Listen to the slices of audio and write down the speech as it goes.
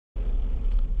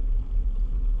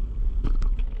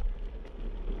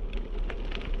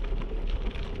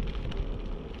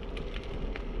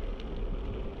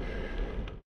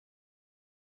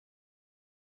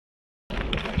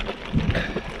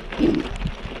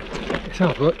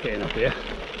hard work getting up here.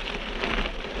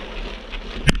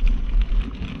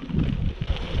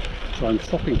 So I'm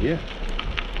stopping here.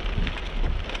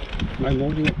 My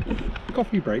morning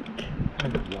coffee break.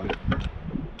 And one.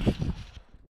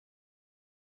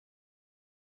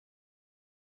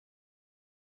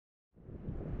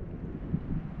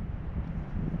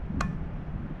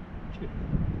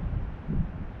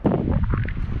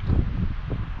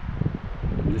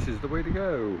 And this is the way to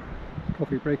go.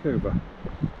 Coffee break over.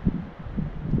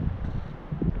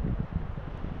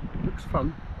 Looks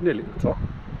fun, nearly at the top.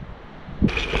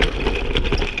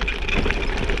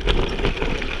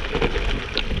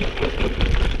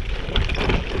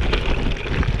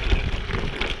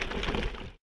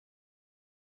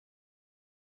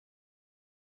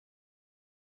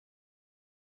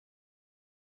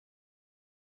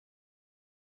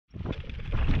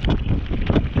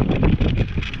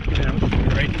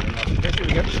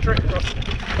 We go straight across.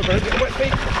 I've got to get wet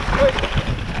feet.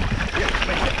 Yeah,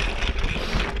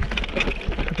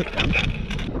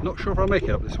 not sure if I'll make it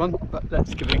up this one, but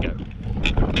let's give it a go.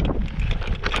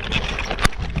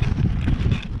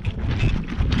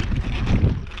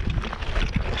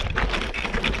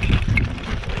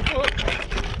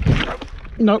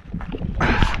 Nope.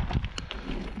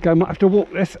 I might have to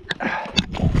walk this.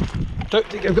 Don't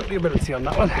think I've got the ability on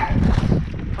that one.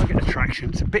 I'll get the traction,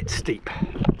 it's a bit steep.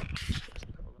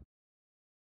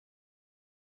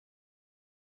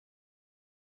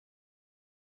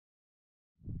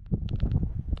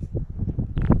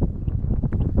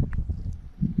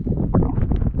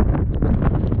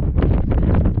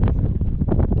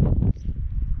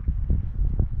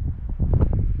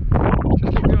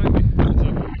 Just look behind me, there's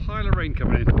a pile of rain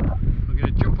coming in. I'm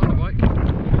going to jump on the bike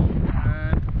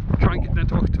and try and get down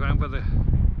to Auchtavan where the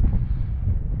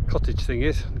cottage thing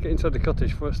is, and get inside the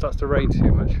cottage before it starts to rain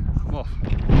too much. I'm off.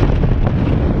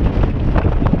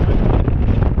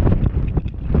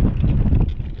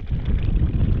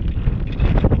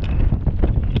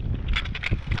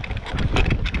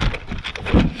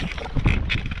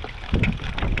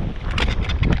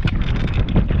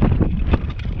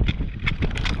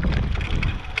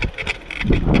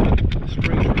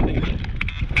 Spring's running.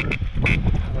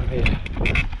 And I'm here.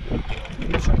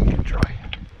 It's starting to get dry.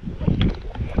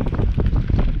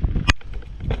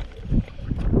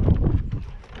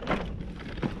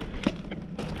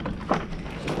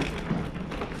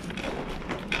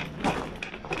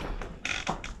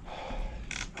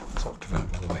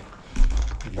 By the way,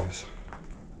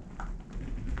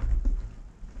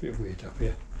 bit of weird up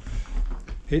here.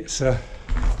 It's an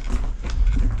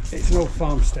old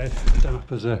farmstead done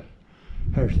up as a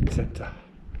heritage centre.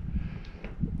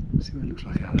 Let's see what it looks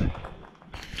like out there.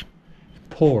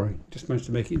 Pouring, just managed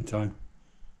to make it in time.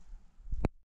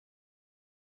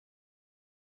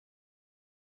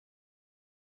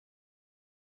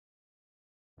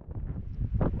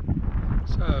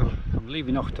 So I'm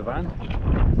leaving Auchtavan.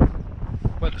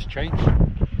 Weather's changed. There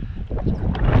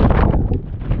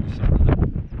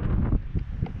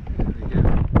we go.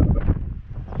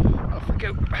 Off we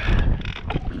go.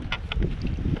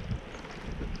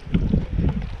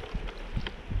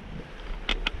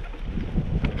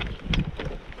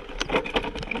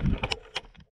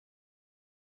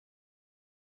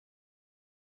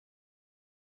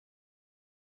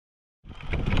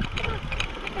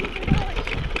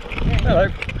 Hello.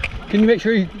 Can you make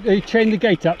sure you chain the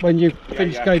gate up when you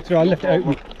finish going through? I left it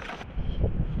open.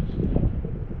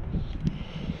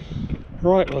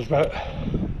 Right, well, it's about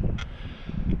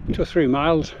 2 or 3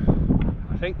 miles,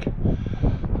 I think,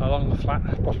 along the flat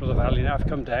bottom of the valley. Now I've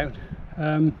come down.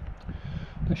 I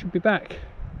should be back.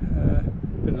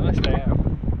 Been a nice day out.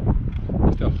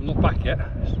 Still, I'm not back yet.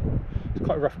 It's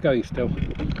quite rough going still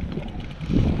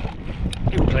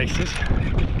in places.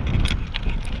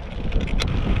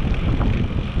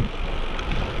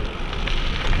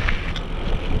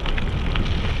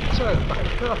 So, back to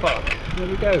the car park. There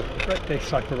we go. Great day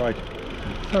cycle ride.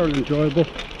 Thoroughly enjoyable.